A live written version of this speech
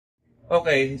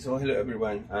Okay, so hello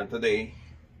everyone. Today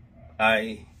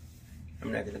I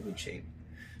am not in a good shape.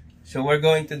 So we're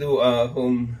going to do a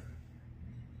home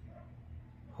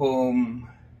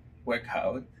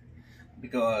workout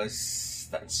because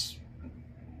that's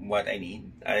what I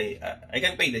need. I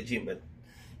can pay the gym, but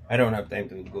I don't have time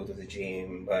to go to the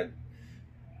gym. But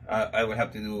I will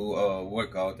have to do a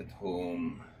workout at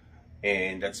home,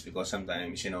 and that's because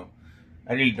sometimes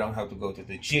I really don't have to go to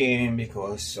the gym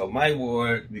because of my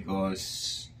work,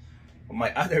 because of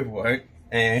my other work,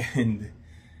 and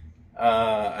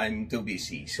I'm too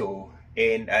busy. So,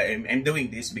 and I'm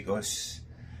doing this because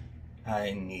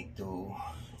I need to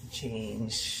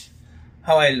change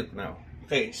how I look now.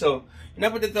 Okay, so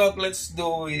enough of the talk. Let's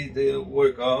do the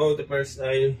workout. The first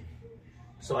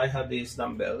so I have these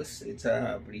dumbbells. It's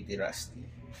pretty rusty,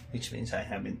 which means I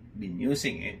haven't been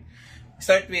using it.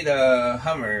 Start with a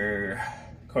hammer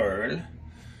curl,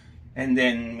 and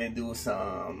then we do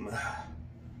some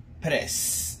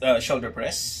press, shoulder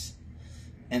press,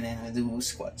 and then we do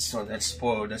squats. So that's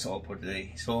all for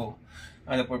today. So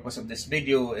the purpose of this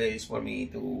video is for me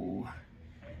to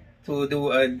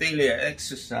do a daily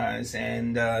exercise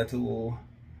and to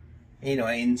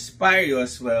inspire you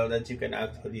as well, that you can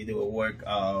actually do a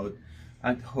workout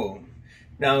at home.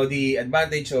 Now, the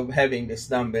advantage of having this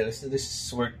dumbbells, this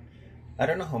is work. I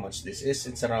don't know how much this is.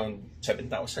 It's around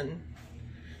 7,000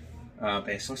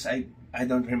 pesos. I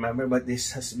don't remember, but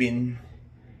this has been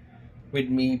with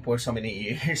me for so many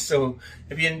years. So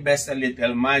if you invest a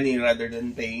little money rather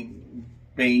than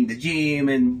paying the gym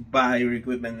and buy your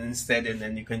equipment instead, and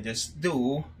then you can just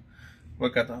do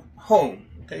workout at home.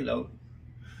 Okay, low.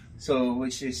 So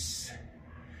which is,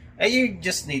 and you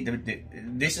just need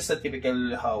this is a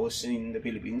typical house in the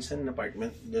Philippines, an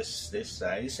apartment this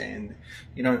size, and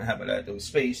you don't have a lot of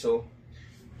space, so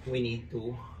we need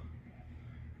to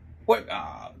work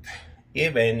out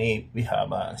even if we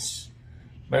have a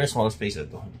very small space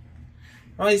at home.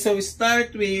 Okay, so we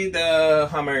start with the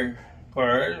hammer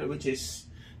curl, which is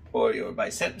for your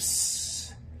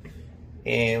biceps,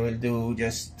 and we'll do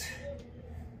just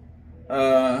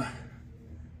 12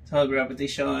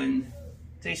 repetition,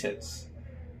 3 sets.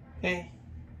 Okay,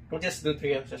 we'll just do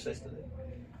 3 exercises today.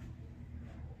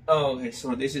 Okay,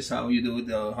 so this is how you do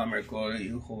the hammer curl.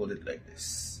 You hold it like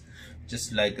this,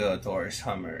 just like a Taurus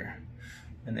hammer,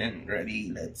 and then ready.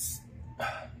 Let's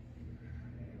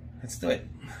do it.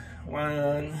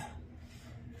 1,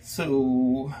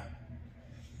 2,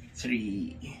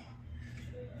 3,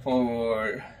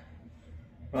 4,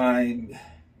 5,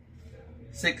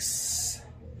 6,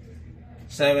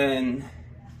 7,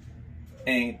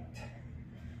 8,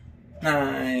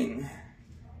 9,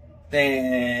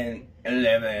 10,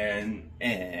 11,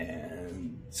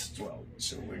 and 12.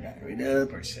 So we're done with the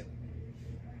first set.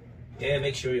 Yeah,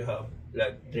 make sure you have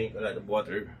drink a lot of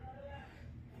water.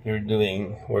 You're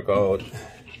doing workout,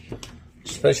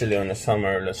 especially on the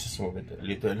summer. Let's just move it a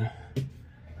little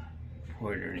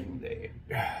further in there.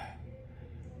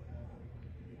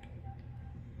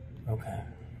 Okay.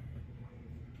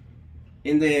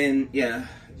 And then, yeah,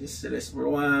 just rest for a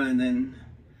while, and then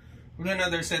we'll do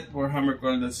another set for hammer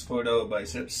curl. That's for the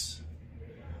biceps.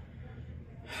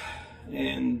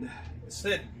 And that's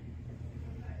it.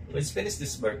 Let's finish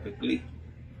this bar quickly.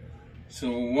 So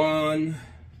 1,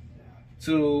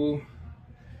 2,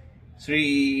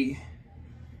 3,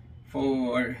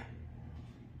 4,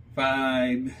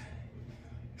 5,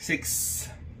 6,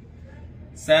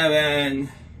 7,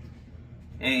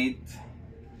 8,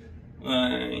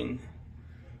 9,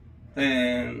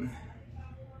 10,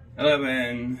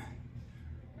 11,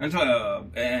 and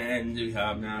 12, and we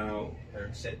have now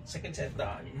our second set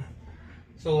done.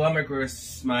 So hammer curl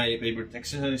is my favorite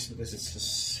exercise because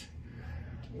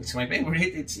it's my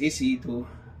favorite. It's easy to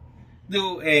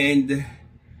do, and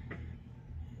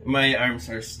my arms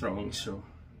are strong. So,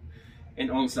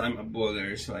 and also I'm a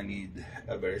bowler, so I need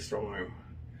a very strong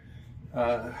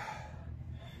arm.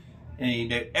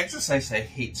 And the exercise I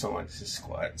hate so much is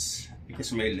squats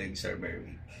because my legs are very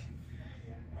weak.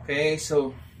 Okay,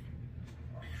 so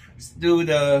let's do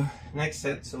the next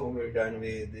set. So we're done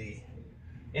with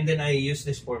and then I use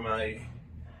this for my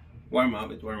warm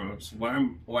up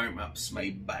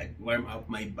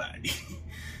my body.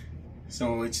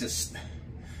 So it's just,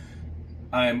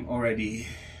 I'm already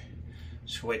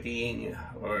sweating,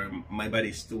 or my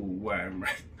body's too warm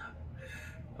right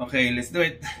now. Okay, let's do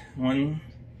it. 1,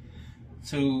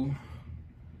 2,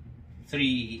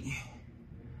 3,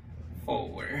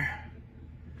 4,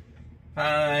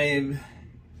 5,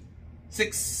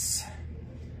 6,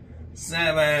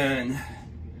 7,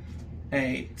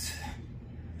 8,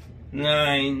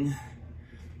 9,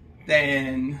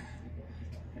 10,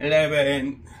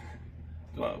 11,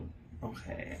 12.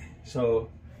 Okay, so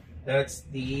that's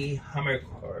the hammer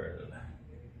curl.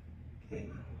 Okay,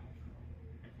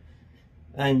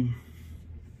 and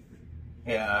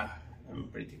yeah, I'm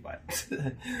pretty bad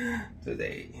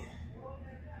today,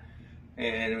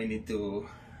 and we need to,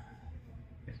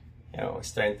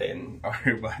 strengthen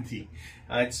our body.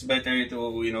 It's better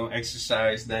to,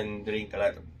 exercise than drink a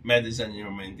lot of medicine,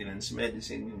 maintenance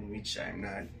medicine, which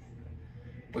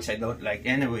I don't like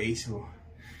anyway, so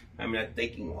I'm not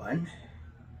taking one.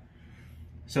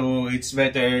 So it's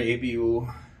better if you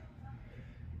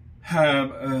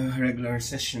have a regular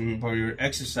session for your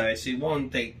exercise. It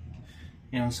won't take,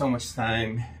 so much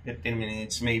time, 15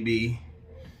 minutes maybe,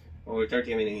 or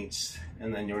 30 minutes,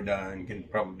 and then you're done. You can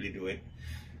probably do it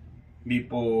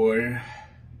before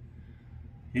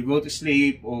you go to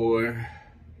sleep or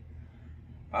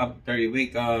after you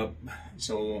wake up,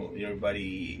 so your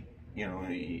body,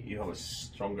 you have a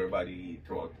stronger body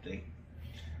throughout the day.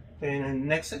 And the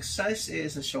next exercise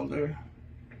is a shoulder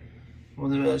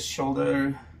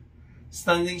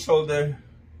standing shoulder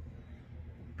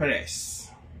press.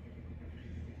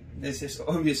 This is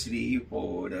obviously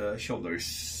for the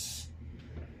shoulders.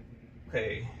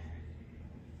 Okay,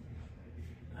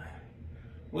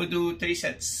 we'll do 3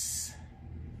 sets.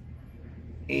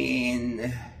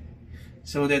 And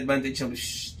so the advantage of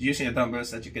using a dumbbell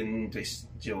is that you can twist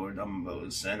your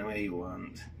dumbbells any way you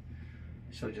want.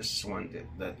 So just want it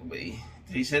that way.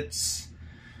 3 sets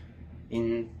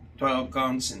in 12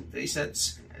 counts and 3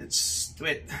 sets. Let's do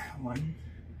it. 1,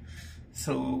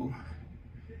 2,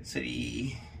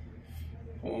 3,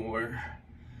 4,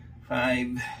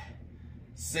 5,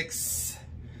 6,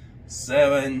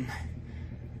 7,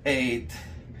 8,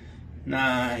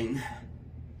 9,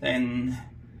 10,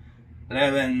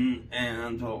 11,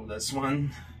 and 12. That's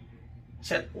 1.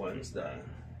 Set 1's done.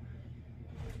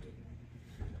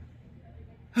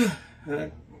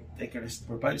 Take a rest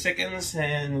for 5 seconds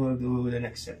and we'll do the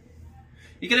next set.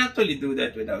 You can actually do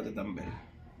that without a dumbbell.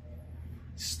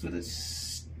 Just do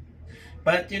this.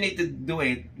 But you need to do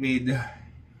it with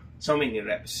so many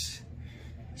reps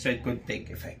so it could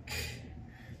take effect.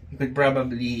 You could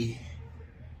probably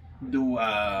do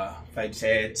 5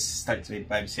 sets, start with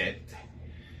 5 sets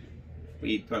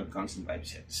with 12 counts and 5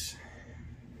 sets.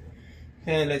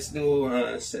 And let's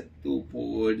do set 2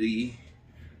 for the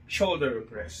shoulder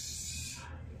press.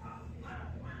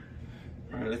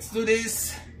 Let's do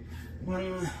this.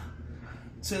 1,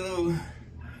 2,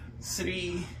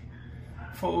 3,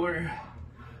 4,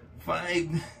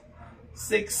 5,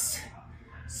 6,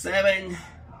 7,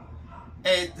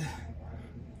 8,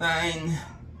 9,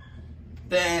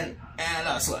 10, and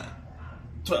last one,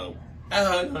 12.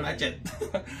 Oh, no, not yet.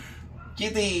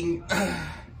 Kidding.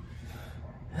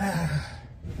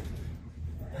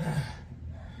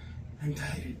 I'm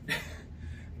tired.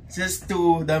 Just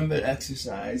do dumbbell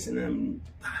exercise and I'm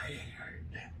tired.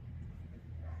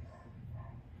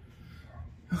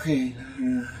 Okay,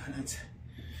 let's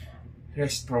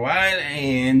rest for a while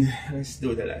and let's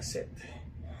do the last set.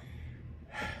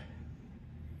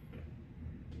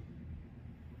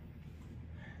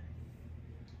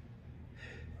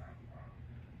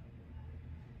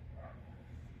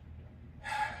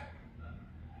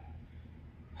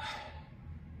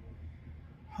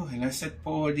 Okay, let's set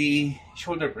for the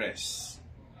shoulder press.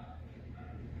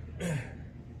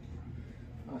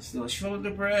 Let's do a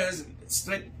shoulder press. Let's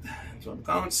straight. 12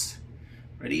 counts.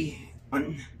 Ready?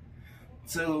 1,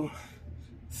 2,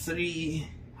 3,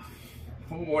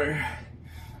 4,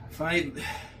 5,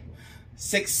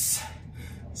 6,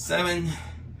 7,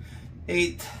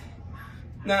 8,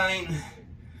 9,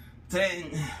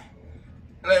 10,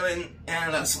 11,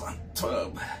 and last one,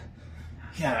 12.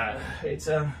 Yeah, it's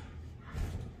a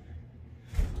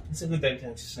good time to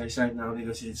exercise right now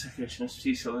because it's a Christmas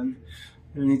season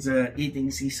and it's a eating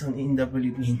season in the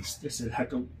Philippines. There's a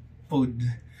lot of food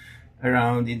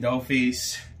around in the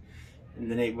office, in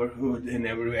the neighborhood, and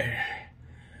everywhere.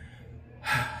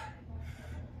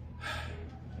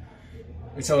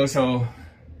 It's also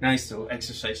nice to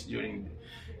exercise during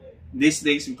these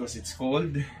days because it's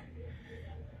cold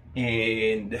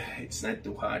and it's not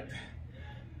too hot,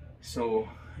 so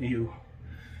you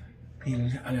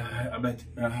feel a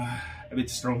bit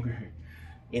stronger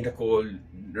in the cold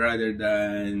rather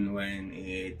than when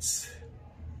it's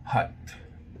hot.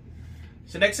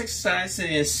 So next exercise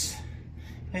is,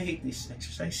 I hate this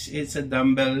exercise, it's a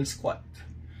dumbbell squat.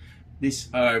 These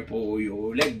are for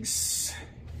your legs.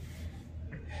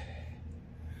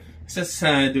 Let's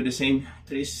just do the same.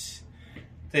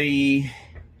 Three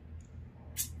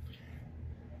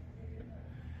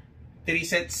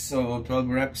sets, so 12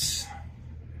 reps.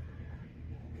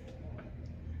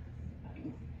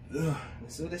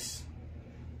 Let's do this.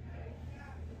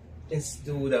 Let's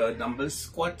do the dumbbell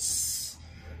squats.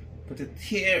 Put it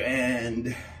here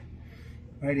and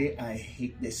ready. I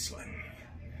hate this one.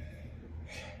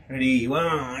 Ready,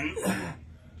 one.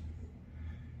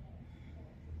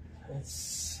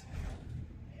 Let's.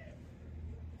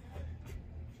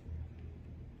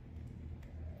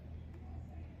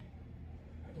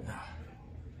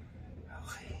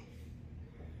 Okay.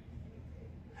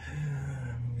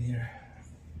 Here.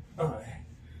 Okay.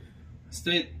 Let's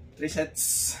do it. 3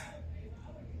 sets.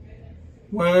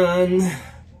 1,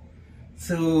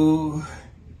 2,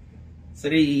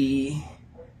 3,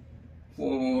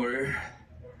 4,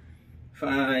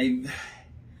 5,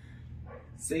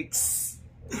 6,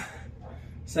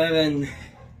 7,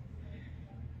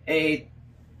 8,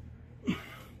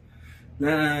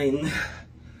 9,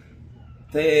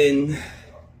 10,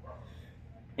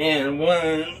 and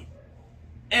 1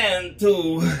 and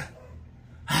 2.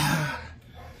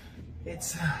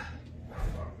 It's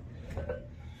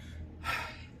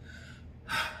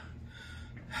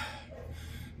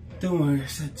 2 more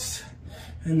sets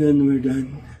and then we're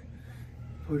done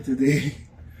for today.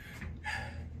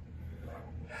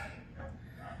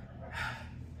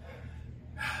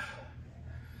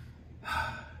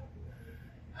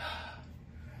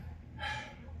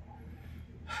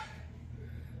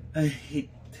 I hate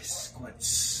these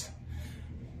squats.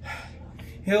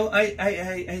 You know,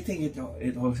 I think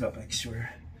it also affects your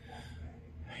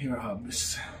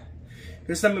abs.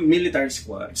 Because some military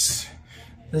squats,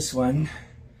 this one,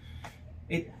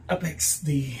 it affects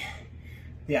the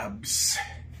abs.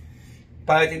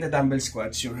 But in the dumbbell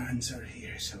squats, your hands are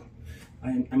here, so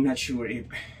I'm not sure if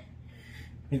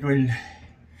it will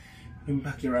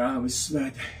impact your abs,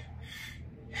 but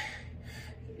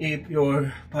if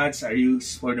your pads are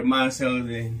used for the muscle,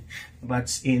 then the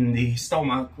pads in the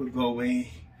stomach will go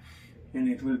away and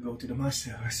it will go to the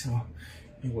muscle, so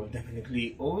it will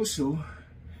definitely also,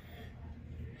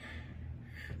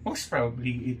 most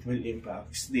probably it will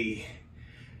impact the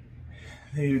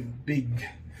big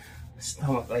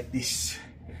stomach like this.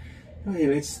 Okay,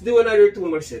 let's do another 2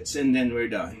 more sets and then we're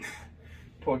done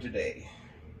for today.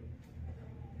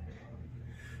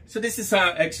 So this is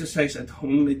an exercise at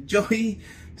home with Joey.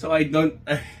 So I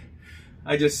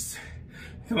just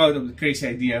come out of the crazy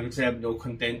idea because I have no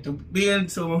content to build,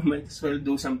 so might as well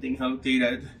do something healthy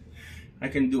that I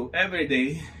can do every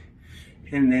day,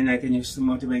 and then I can use to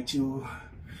motivate you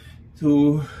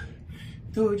to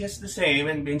do just the same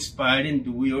and be inspired and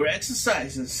do your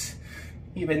exercises,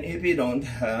 even if you don't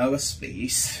have a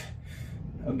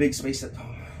big space at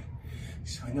home.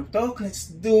 So enough talk, let's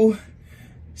do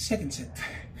second set.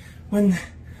 1,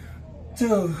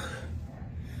 2,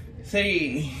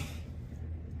 3,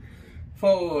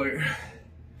 4,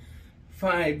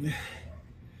 5,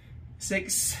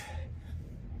 6,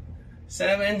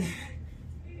 7,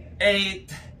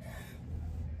 8,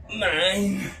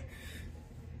 9,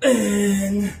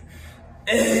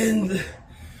 and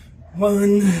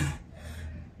 1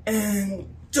 and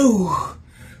 2.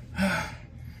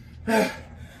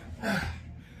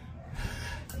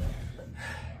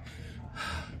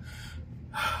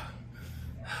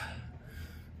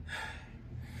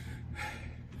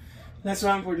 Last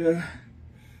one for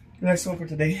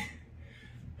today.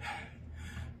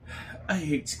 I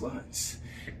hate squats.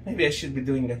 Maybe I should be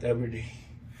doing that every day.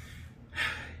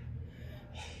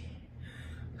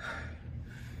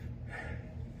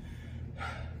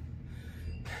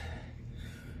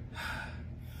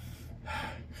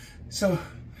 So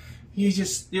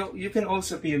you can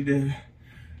also feel the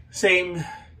same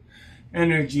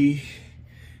energy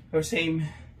or same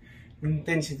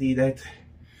intensity that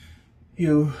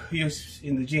you use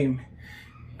in the gym,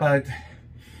 but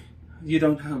you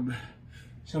don't have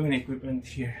so many equipment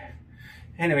here.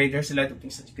 Anyway, there's a lot of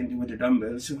things that you can do with the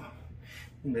dumbbells, so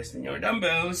invest in your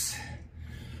dumbbells.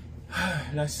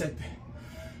 Last set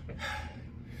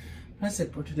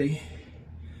for today.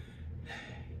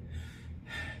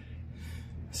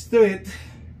 Let's do it.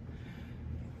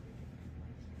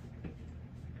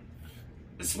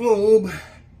 Let's move.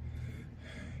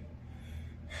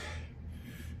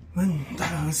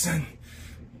 1,000,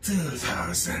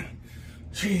 2,000,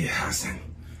 3,000,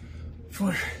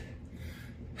 4,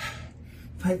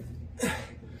 5,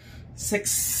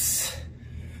 6,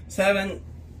 7,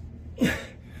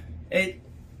 8,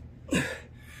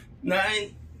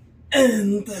 9,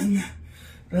 and 10.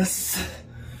 Rest.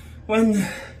 1,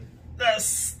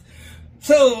 rest.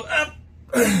 So up.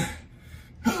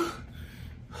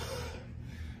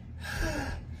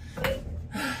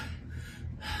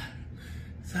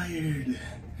 Tired.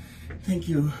 Thank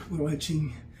you for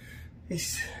watching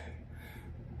this.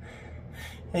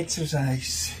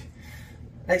 exercise.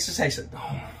 Exercise at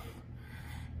home.